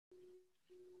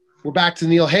We're back to the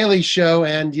Neil Haley show,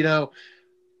 and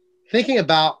thinking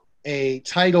about a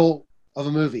title of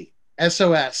a movie,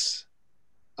 SOS,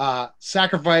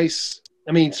 sacrifice.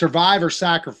 I mean, survive or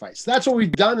sacrifice. That's what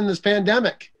we've done in this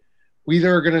pandemic. We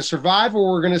either are going to survive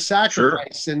or we're going to Sure.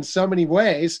 sacrifice in so many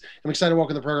ways. I'm excited to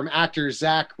welcome the program actor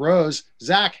Zach Rose.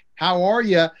 Zach, how are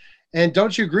you? And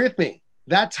don't you agree with me?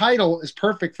 That title is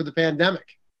perfect for the pandemic.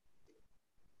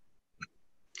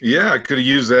 Yeah, I could have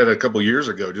used that a couple years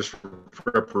ago just for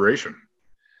preparation.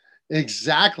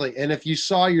 Exactly. And if you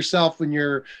saw yourself in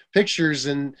your pictures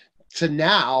and to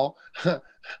now,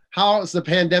 how has the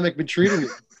pandemic been treating you?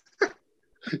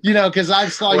 Because I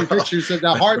saw your Well, pictures of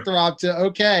the heartthrob to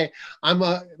okay, I'm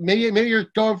a maybe you're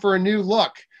going for a new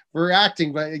look for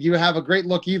acting, but you have a great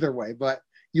look either way. But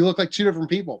you look like two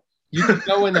different people. You could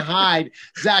go and hide,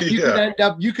 Zach. yeah,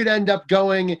 You could end up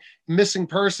going missing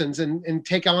persons and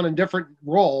take on a different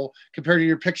role compared to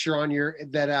your picture on your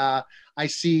that I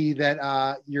see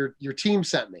that your team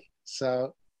sent me.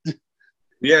 So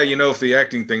yeah. If the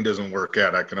acting thing doesn't work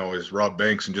out, I can always rob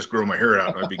banks and just grow my hair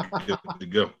out, and I'd be good to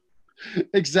go.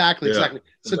 exactly, Yeah. exactly.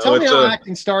 So No, tell me it's how a.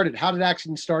 acting started. How did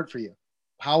acting start for you?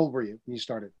 How old were you when you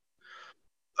started?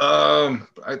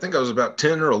 I think I was about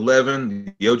 10 or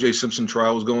 11. The O.J. Simpson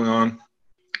trial was going on,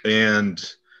 and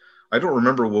I don't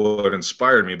remember what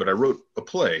inspired me, but I wrote a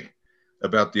play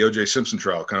about the O.J. Simpson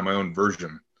trial, kind of my own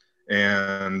version.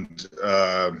 And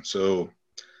so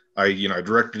I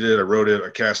directed it, I wrote it, I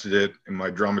casted it, and my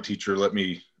drama teacher let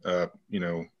me,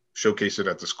 showcase it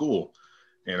at the school.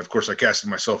 And of course, I casted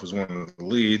myself as one of the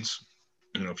leads.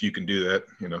 If you can do that,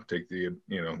 take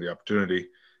the opportunity.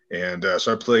 And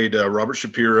so I played Robert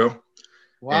Shapiro,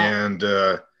 Wow. and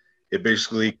it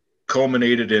basically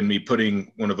culminated in me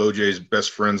putting one of OJ's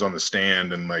best friends on the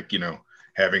stand and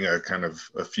having a kind of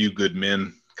a few good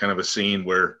men kind of a scene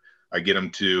where I get him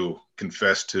to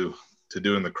confess to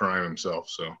doing the crime himself.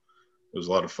 So it was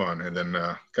a lot of fun, and then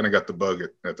kind of got the bug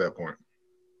at that point.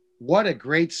 What a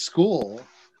great school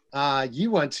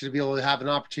you went to be able to have an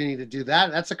opportunity to do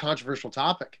that. That's a controversial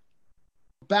topic.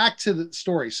 Back to the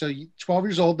story. So 12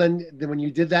 years old, then when you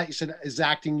did that, you said, is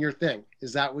acting your thing?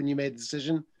 Is that when you made the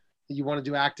decision that you want to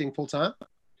do acting full time?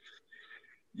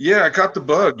 Yeah, I caught the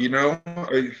bug.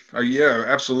 Yeah,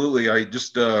 absolutely. I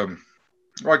just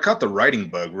I caught the writing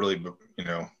bug really,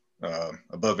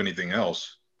 above anything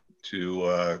else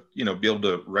to be able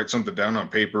to write something down on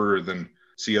paper and then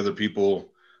see other people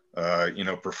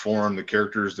perform the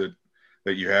characters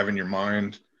that you have in your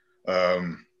mind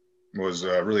was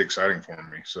really exciting for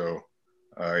me. So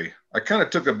I kind of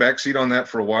took a backseat on that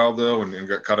for a while though, and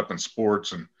got caught up in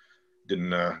sports and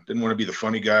didn't want to be the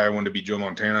funny guy. I wanted to be Joe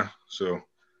Montana. So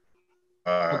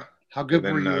How and good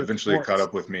were then you at eventually it caught sports?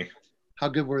 up with me. How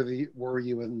good were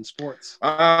you in sports?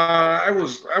 I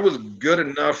was good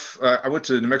enough. I went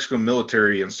to New Mexico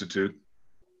Military Institute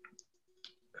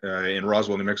in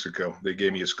Roswell, New Mexico. They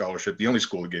gave me a scholarship. The only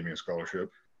school that gave me a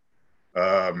scholarship.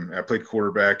 I played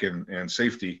quarterback and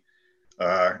safety.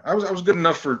 I was good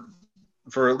enough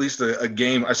for at least a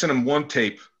game. I sent him one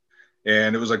tape,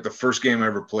 and it was like the first game I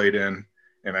ever played in,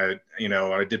 and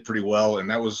I did pretty well, and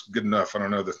that was good enough. I don't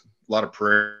know, a lot of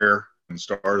prayer and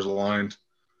stars aligned,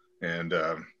 and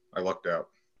I lucked out.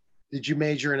 Did you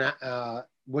major in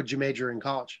what'd you major in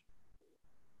college?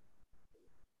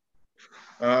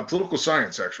 Political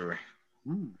science, actually.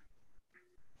 Hmm.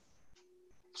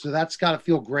 So that's got to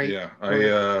feel great Yeah, for I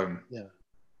yeah.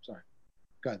 Sorry.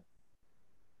 Go ahead.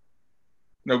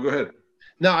 no, go ahead.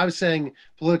 No, I was saying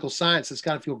political science. It's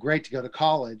got to feel great to go to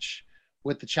college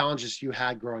with the challenges you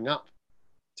had growing up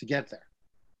to get there.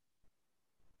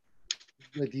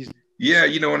 Like Yeah,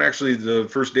 and actually, the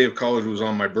first day of college was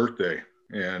on my birthday,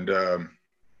 and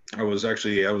I was a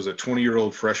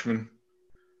 20-year-old freshman,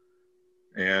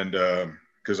 and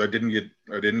because I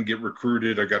didn't get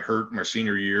recruited, I got hurt my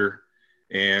senior year,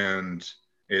 and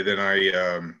then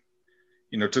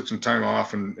I took some time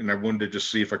off, and I wanted to just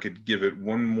see if I could give it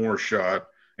one more shot.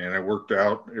 And I worked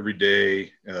out every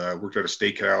day, worked at a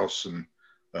steakhouse, and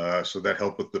so that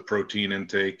helped with the protein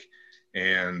intake.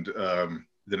 And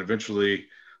then eventually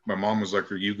my mom was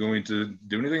like, "Are you going to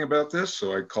do anything about this?"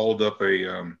 So I called up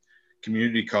a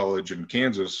community college in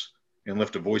Kansas and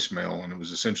left a voicemail. And it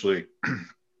was essentially,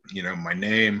 my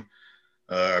name.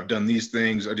 I've done these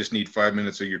things. I just need 5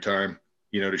 minutes of your time,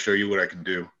 to show you what I can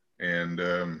do. And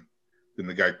then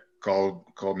the guy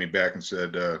called me back and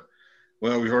said,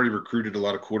 "Well, we've already recruited a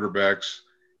lot of quarterbacks,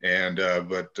 and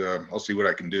but I'll see what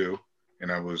I can do."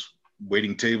 And I was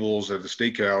waiting tables at the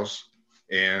steakhouse,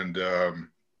 and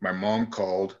my mom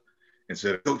called and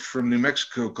said, "A coach from New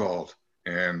Mexico called,"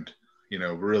 and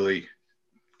really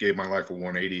gave my life a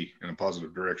 180 in a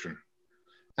positive direction.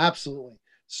 Absolutely.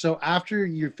 So after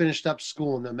you finished up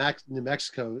school in New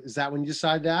Mexico, is that when you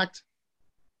decided to act?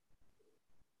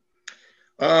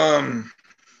 Um,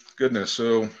 Goodness.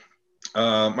 So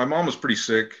my mom was pretty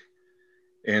sick,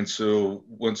 and so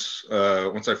once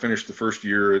I finished the first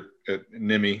year at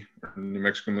NIMI, New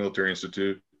Mexico Military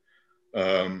Institute,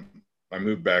 um, I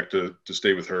moved back to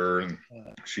stay with her, and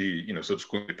she,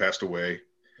 subsequently passed away.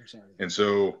 I'm sorry. And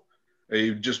so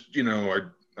I just,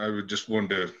 I would just wanted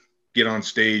to get on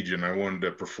stage and I wanted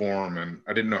to perform, and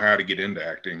I didn't know how to get into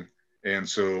acting. And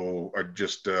so I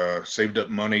just saved up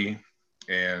money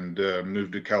and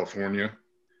moved to California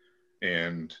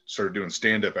and started doing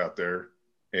stand up out there.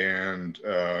 And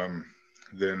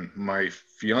then my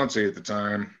fiance at the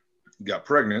time got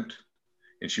pregnant,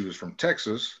 and she was from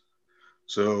Texas.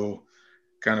 So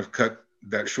kind of cut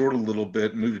that short a little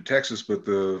bit, moved to Texas, but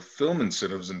the film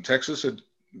incentives in Texas had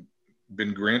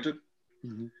been granted.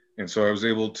 Mm-hmm. And so I was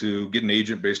able to get an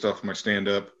agent based off of my stand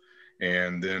up,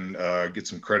 and then get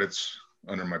some credits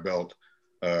under my belt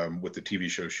with the TV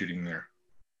show shooting there.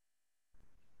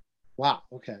 Wow.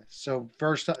 Okay. So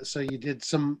first, so you did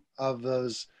some of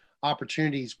those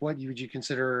opportunities. What would you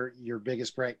consider your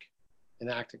biggest break in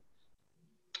acting?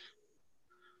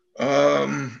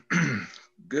 Um,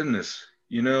 Goodness,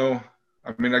 I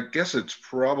mean, I guess it's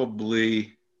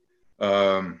probably,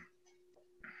 um,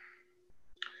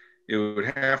 it would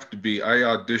have to be, I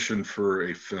auditioned for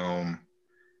a film,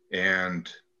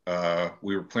 and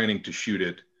we were planning to shoot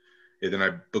it. And then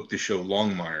I booked the show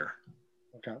Longmire.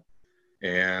 Okay.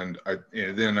 And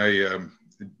then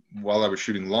while I was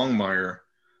shooting Longmire,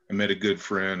 I met a good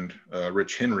friend,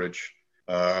 Rich Henrich,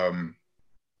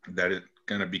 that had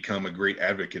kind of become a great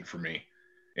advocate for me,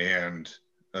 and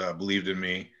believed in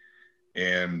me,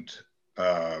 and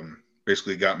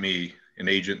basically got me an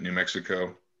agent in New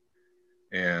Mexico.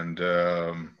 And,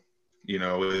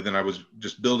 then I was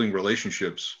just building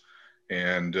relationships,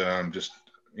 and just,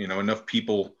 enough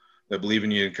people that believe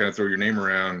in you and kind of throw your name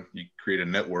around, you create a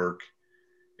network.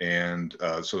 And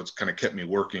so it's kind of kept me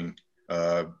working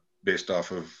based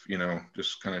off of,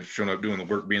 just kind of showing up, doing the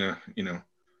work, being a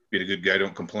good guy,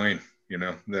 don't complain,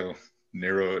 that'll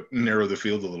narrow the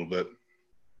field a little bit.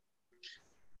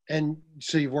 And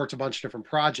so you've worked a bunch of different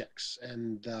projects,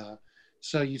 and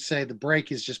so you say the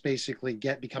break is just basically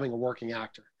becoming a working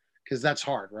actor, because that's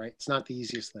hard, right? It's not the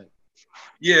easiest thing.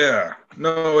 Yeah,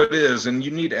 no, it is. And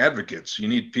you need advocates. You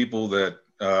need people that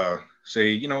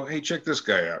say, hey, check this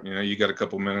guy out. You got a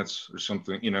couple minutes or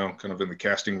something, kind of in the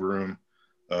casting room.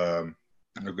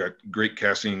 I've got great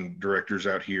casting directors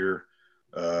out here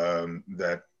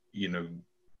that,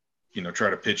 try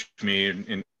to pitch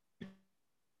me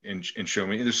and show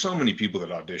me. There's so many people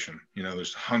that audition,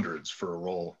 there's hundreds for a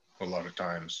role a lot of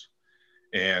times.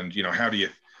 And, how do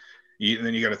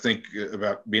then you got to think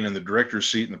about being in the director's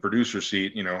seat and the producer's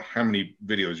seat, how many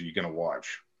videos are you going to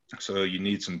watch? So you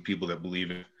need some people that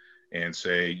believe it and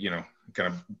say,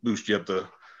 kind of boost you up the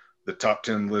top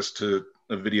 10 list of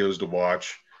videos to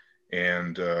watch.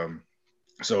 And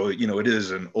so, it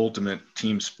is an ultimate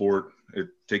team sport. It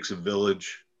takes a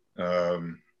village.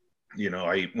 When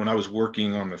I was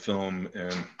working on the film,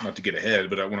 and not to get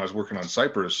ahead, but when I was working on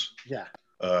Cyprus, yeah,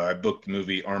 I booked the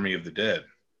movie Army of the Dead.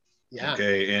 Yeah.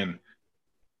 Okay. And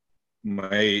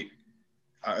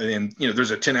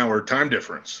there's a 10-hour time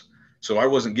difference. So I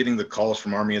wasn't getting the calls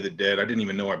from Army of the Dead. I didn't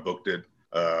even know I booked it.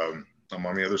 I'm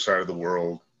on the other side of the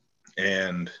world,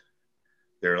 and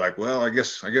they're like, well, I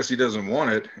guess he doesn't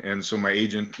want it. And so my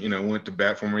agent, went to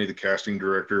bat for me. The casting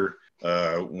director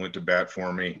went to bat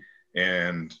for me.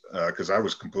 And because I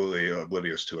was completely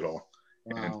oblivious to it all.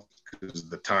 Wow. Because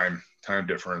the time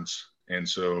difference. And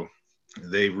so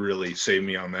they really saved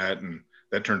me on that. And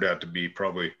that turned out to be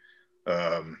probably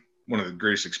one of the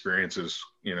greatest experiences.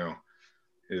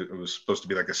 It was supposed to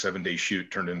be like a 7-day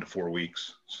shoot, turned into 4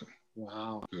 weeks. So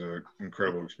wow. It was an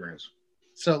incredible experience.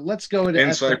 So let's go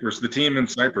into Cyprus. The team in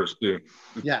Cyprus too.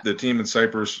 The team in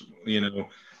Cyprus,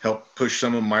 helped push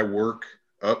some of my work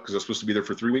up, because I was supposed to be there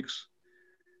for 3 weeks.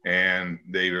 And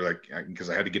they were like, because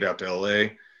I had to get out to LA,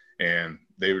 and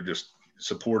they were just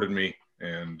supported me,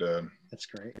 and that's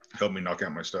great. Helped me knock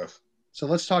out my stuff. So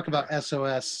let's talk about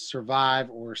SOS,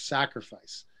 Survive or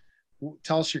Sacrifice.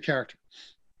 Tell us your character.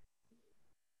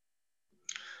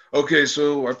 Okay,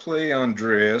 so I play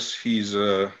Andreas. He's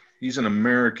an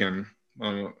American.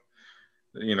 There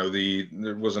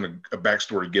wasn't a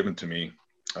backstory given to me,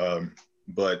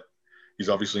 but he's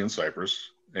obviously in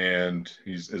Cyprus, and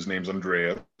his name's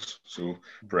Andreas. So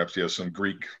perhaps he has some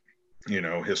Greek,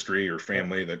 history or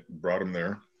family that brought him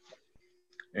there.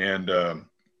 And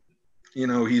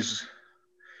he's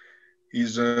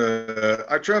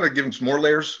I try to give him some more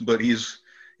layers, but he's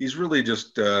he's really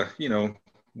just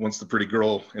wants the pretty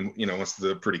girl and wants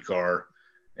the pretty car,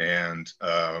 and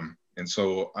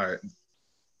so I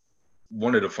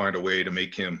wanted to find a way to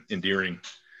make him endearing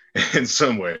in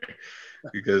some way,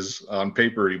 because on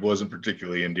paper he wasn't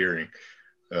particularly endearing.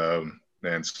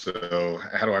 And so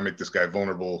how do I make this guy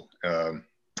vulnerable and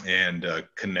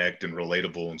connect and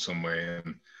relatable in some way?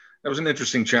 And that was an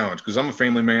interesting challenge, because I'm a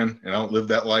family man and I don't live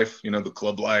that life, the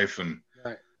club life and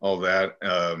all that.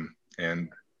 And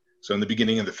so in the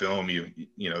beginning of the film,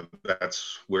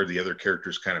 that's where the other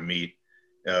characters kind of meet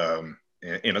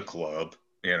in a club,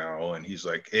 and he's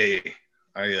like, hey,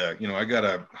 I got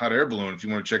a hot air balloon if you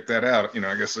want to check that out.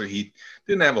 I guess he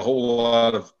didn't have a whole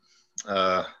lot of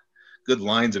good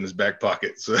lines in his back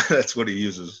pocket, so that's what he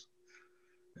uses.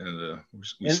 And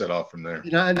we set off from there.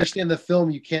 And I understand the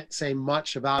film, you can't say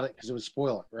much about it because it would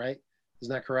spoil it, right?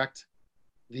 Isn't that correct?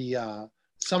 The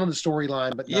some of the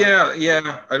storyline, but yeah.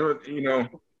 I don't,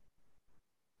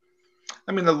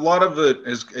 I mean, a lot of it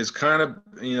is kind of,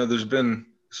 there's been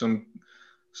some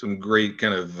great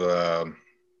kind of, the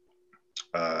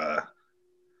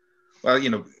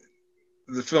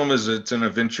film it's an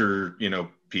adventure,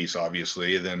 piece,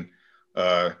 obviously. And then,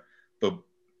 but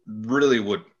really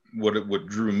what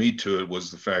drew me to it was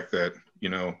the fact that,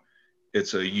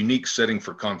 it's a unique setting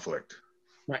for conflict,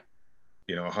 right?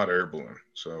 A hot air balloon.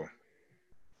 So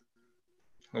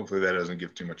hopefully that doesn't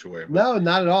give too much away. No,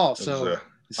 not at all. So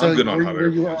I'm good on hot air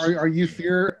balloons. Are you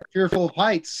fearful of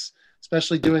heights,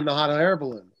 especially doing the hot air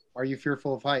balloon? Are you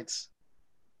fearful of heights?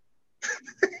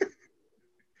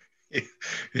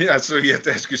 Yeah, so you have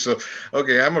to ask yourself,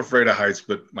 okay, I'm afraid of heights,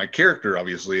 but my character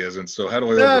obviously isn't. So how do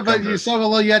I overcome but this?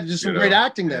 you had to do some great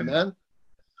acting then, man.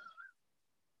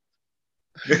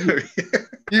 You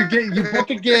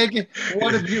book a gig. Big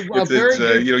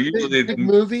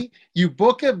movie. You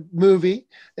book a movie,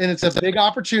 and it's a big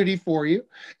opportunity for you.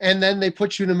 And then they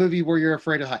put you in a movie where you're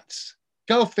afraid of heights.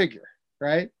 Go figure,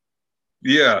 right?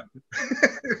 Yeah.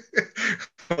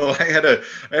 Well, I had a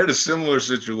similar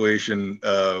situation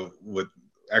with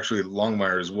actually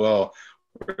Longmire as well,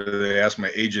 where they asked my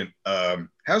agent, "How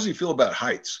does he feel about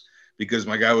heights?" Because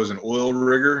my guy was an oil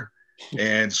rigger.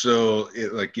 And so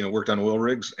it worked on oil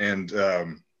rigs, and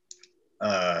so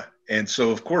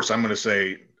of course I'm going to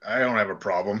say, I don't have a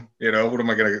problem. What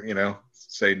am I going to,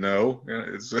 say no?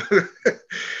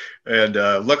 And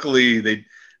luckily they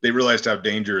realized how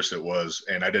dangerous it was,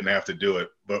 and I didn't have to do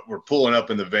it, but we're pulling up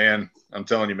in the van. I'm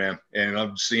telling you, man. And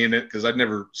I'm seeing it, cause I'd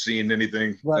never seen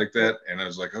anything like that. And I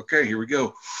was like, okay, here we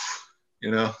go.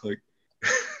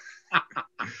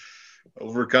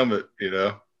 Overcome it,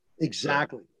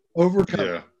 Exactly. Overcome.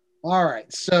 Yeah. All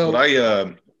right. So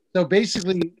so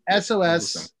basically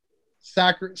SOS,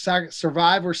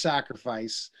 Survive or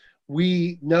Sacrifice.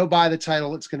 We know by the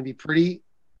title it's going to be pretty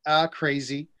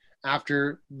crazy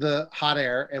after the hot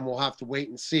air, and we'll have to wait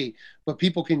and see. But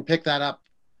people can pick that up.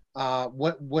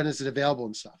 When is it available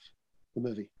and stuff? The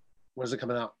movie. When is it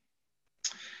coming out?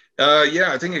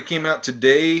 Yeah, I think it came out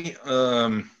today,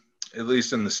 at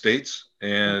least in the States,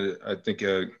 and I think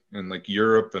in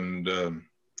Europe and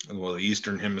the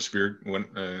Eastern Hemisphere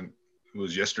it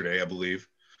was yesterday, I believe.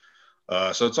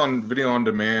 So it's on video on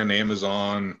demand,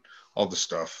 Amazon, all the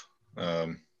stuff.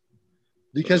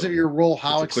 Because of your role,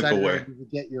 how excited are you to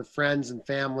get your friends and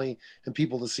family and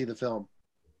people to see the film?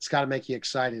 It's got to make you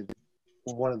excited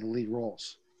for one of the lead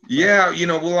roles. Yeah,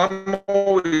 well, I'm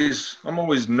always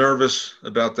nervous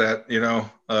about that,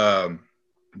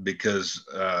 because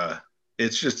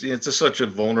it's such a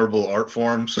vulnerable art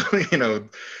form. So,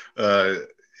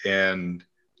 and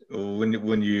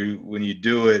when you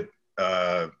do it,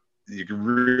 you can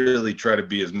really try to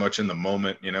be as much in the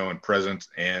moment, and present,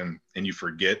 and you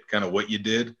forget kind of what you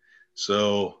did.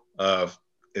 So I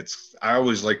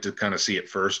always like to kind of see it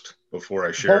first before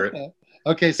I share it.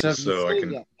 Okay, so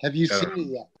have you seen it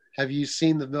yet? Have you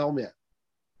seen the film yet?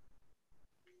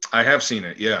 I have seen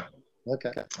it, yeah.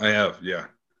 Okay. I have, yeah.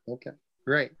 Okay,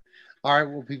 great. All right,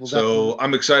 well, people. So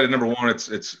I'm excited. Number one,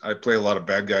 it's I play a lot of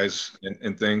bad guys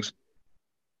and things,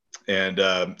 and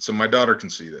so my daughter can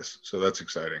see this, so that's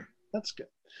exciting. That's good.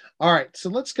 All right, so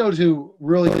let's go to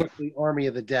really quickly Army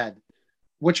of the Dead.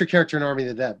 What's your character in Army of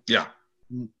the Dead? Yeah.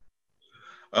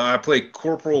 I play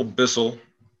Corporal Bissell.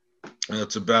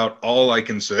 That's about all I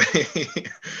can say.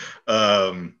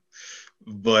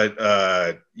 But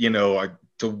to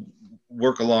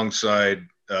work alongside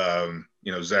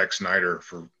Zack Snyder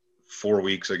for 4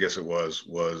 weeks, I guess it was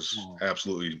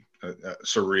absolutely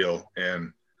surreal.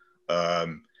 And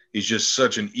he's just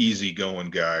such an easygoing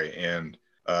guy, and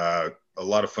a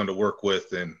lot of fun to work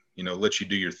with, and let you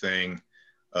do your thing.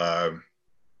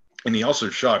 And he also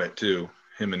shot it too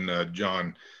him and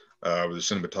John were the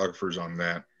cinematographers on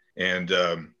that. And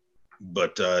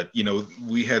but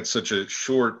we had such a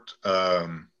short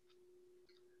time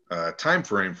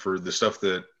frame for the stuff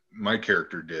that my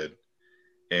character did,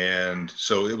 and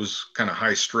so it was kind of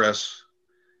high stress.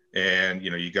 And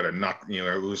you got to knock.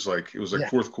 It was like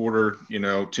fourth quarter.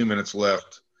 2 minutes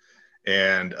left.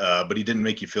 And but he didn't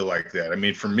make you feel like that. I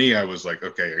mean, for me, I was like,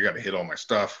 okay, I got to hit all my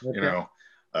stuff, Okay.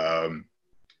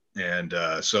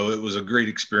 So it was a great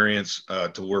experience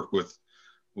to work with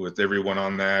everyone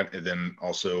on that, and then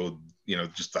also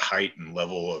just the height and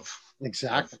level of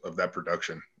Exactly. of that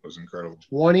production was incredible.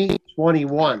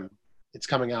 2021, it's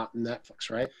coming out in Netflix,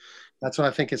 right? That's what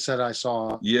I think it said. I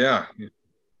saw. Yeah.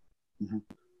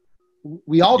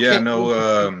 We all Yeah. can't No.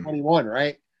 2021,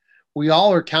 right? We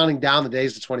all are counting down the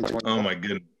days to 2020. Oh my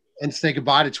goodness. And say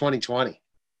goodbye to 2020.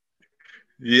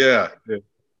 Yeah.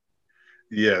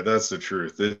 Yeah, that's the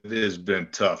truth. It has been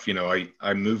tough.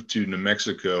 I moved to New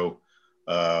Mexico.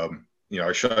 I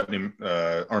shot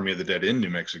Army of the Dead in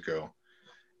New Mexico,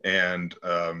 and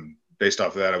based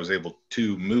off of that, I was able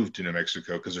to move to New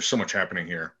Mexico because there's so much happening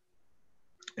here.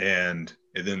 And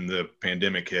then the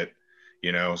pandemic hit.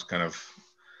 I was kind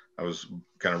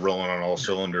of rolling on all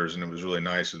cylinders, and it was really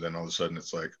nice. And then all of a sudden,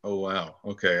 it's like, oh wow,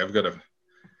 okay,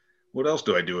 what else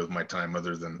do I do with my time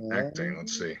other than acting?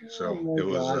 Let's see. So it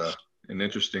was an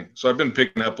interesting. So I've been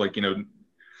picking up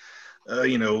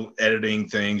editing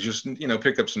things, just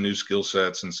pick up some new skill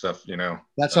sets and stuff.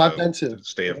 That's what I've done too.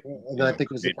 Stay up. And I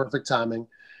think it was the perfect timing.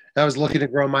 I was looking to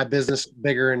grow my business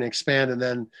bigger and expand, and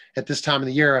then at this time of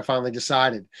the year, I finally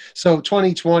decided. So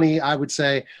 2020, I would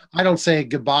say, I don't say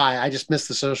goodbye. I just miss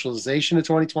the socialization of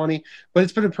 2020, but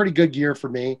it's been a pretty good year for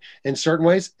me in certain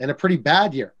ways, and a pretty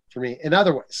bad year for me in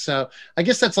other ways. So I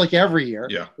guess that's like every year,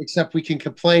 except we can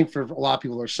complain for a lot of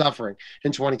people who are suffering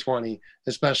in 2020,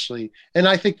 especially. And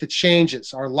I think the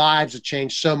changes, our lives have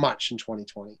changed so much in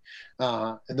 2020.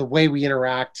 And the way we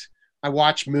interact, I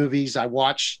watch movies, I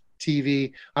watch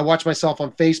TV, I watch myself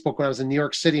on Facebook when I was in New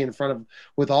York City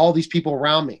with all these people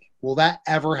around me. Will that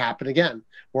ever happen again?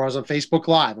 Where I was on Facebook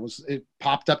Live, it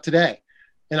popped up today.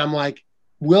 And I'm like,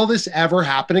 will this ever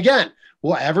happen again?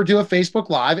 Will I ever do a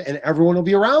Facebook Live and everyone will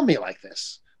be around me like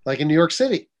this, like in New York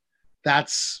City?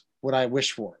 That's what I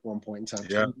wish for at one point in time.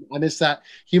 Yeah. I miss that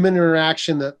human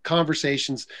interaction, the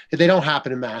conversations. They don't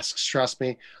happen in masks, trust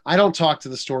me. I don't talk to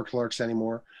the store clerks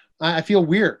anymore. I feel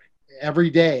weird every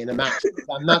day in a mask.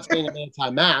 I'm not saying I'm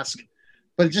anti-mask,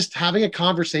 but just having a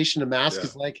conversation in a mask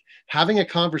is like having a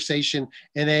conversation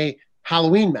in a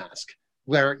Halloween mask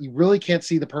where you really can't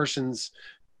see the person's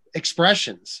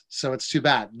expressions. So it's too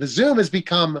bad. The Zoom has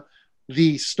become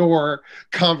the store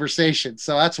conversation.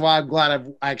 So that's why I'm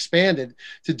glad I expanded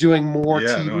to doing more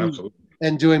TV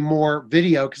and doing more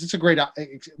video, because it's a great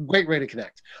way to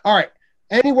connect. All right.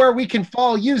 Anywhere we can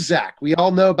follow you, Zach. We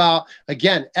all know about,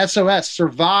 again, SOS,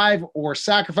 Survive or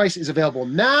Sacrifice is available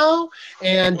now.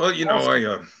 And well,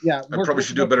 I probably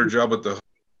should do a better job with the.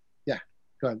 Yeah,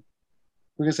 go ahead.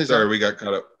 We're gonna say sorry, something. we got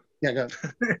caught up. Yeah, go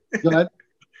ahead. Go ahead.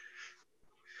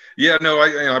 Yeah, no,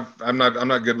 I'm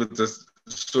not good with this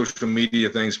social media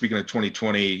thing. Speaking of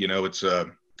 2020, it's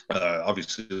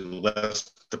obviously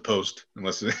less to post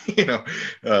unless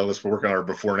unless we're working on our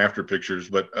before and after pictures,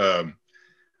 but.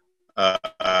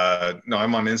 No,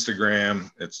 I'm on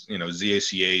Instagram. It's,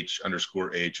 ZACH_H_Rose.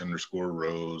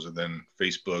 And then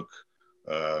Facebook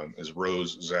is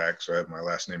Rose Zach. So I have my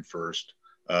last name first.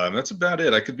 That's about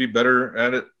it. I could be better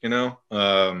at it,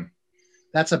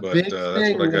 That's a big thing.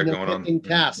 That's what I got going on.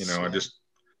 Tasks,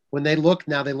 when they look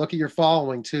at your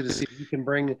following too, to see if you can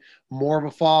bring more of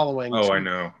a following. Oh, I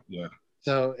know. Yeah.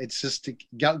 So it's just to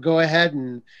go ahead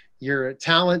and your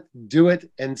talent, do it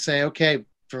and say, okay,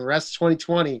 for the rest of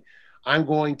 2020, I'm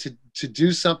going to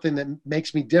do something that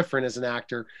makes me different as an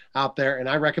actor out there. And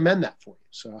I recommend that for you.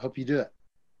 So I hope you do it.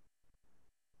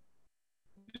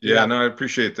 Yeah, no, I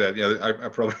appreciate that. Yeah, I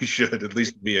probably should at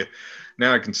least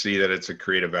now I can see that it's a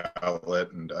creative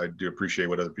outlet, and I do appreciate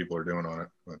what other people are doing on it.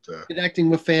 But connecting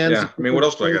with fans. Yeah, I mean, what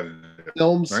else do I got to do?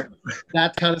 Films, right?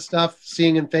 That kind of stuff,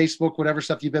 seeing in Facebook, whatever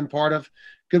stuff you've been part of.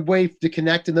 Good way to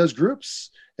connect in those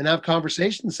groups and have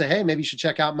conversations and say, hey, maybe you should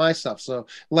check out my stuff. So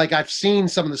like I've seen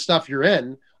some of the stuff you're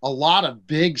in, a lot of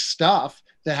big stuff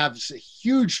that have a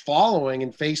huge following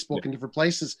in Facebook and different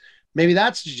places. Maybe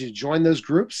that's you join those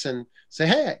groups and say,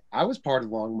 hey, I was part of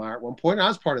Longmire at one point. I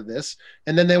was part of this.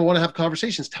 And then they want to have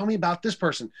conversations. Tell me about this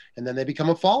person. And then they become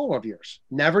a follower of yours.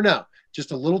 Never know.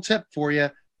 Just a little tip for you,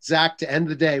 Zach, to end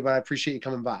the day, but I appreciate you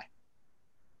coming by.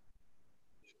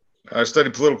 I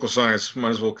studied political science. Might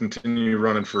as well continue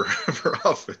running for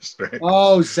office, right?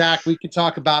 Oh, Zach, we could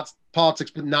talk about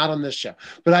politics, but not on this show.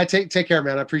 But I take care,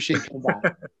 man. I appreciate you coming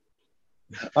back.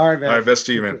 All right, man. All right, best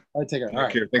to you, man. All right, take care. All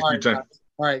right. Thanks for your time.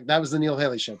 All right, that was the Neil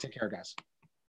Haley Show. Take care, guys.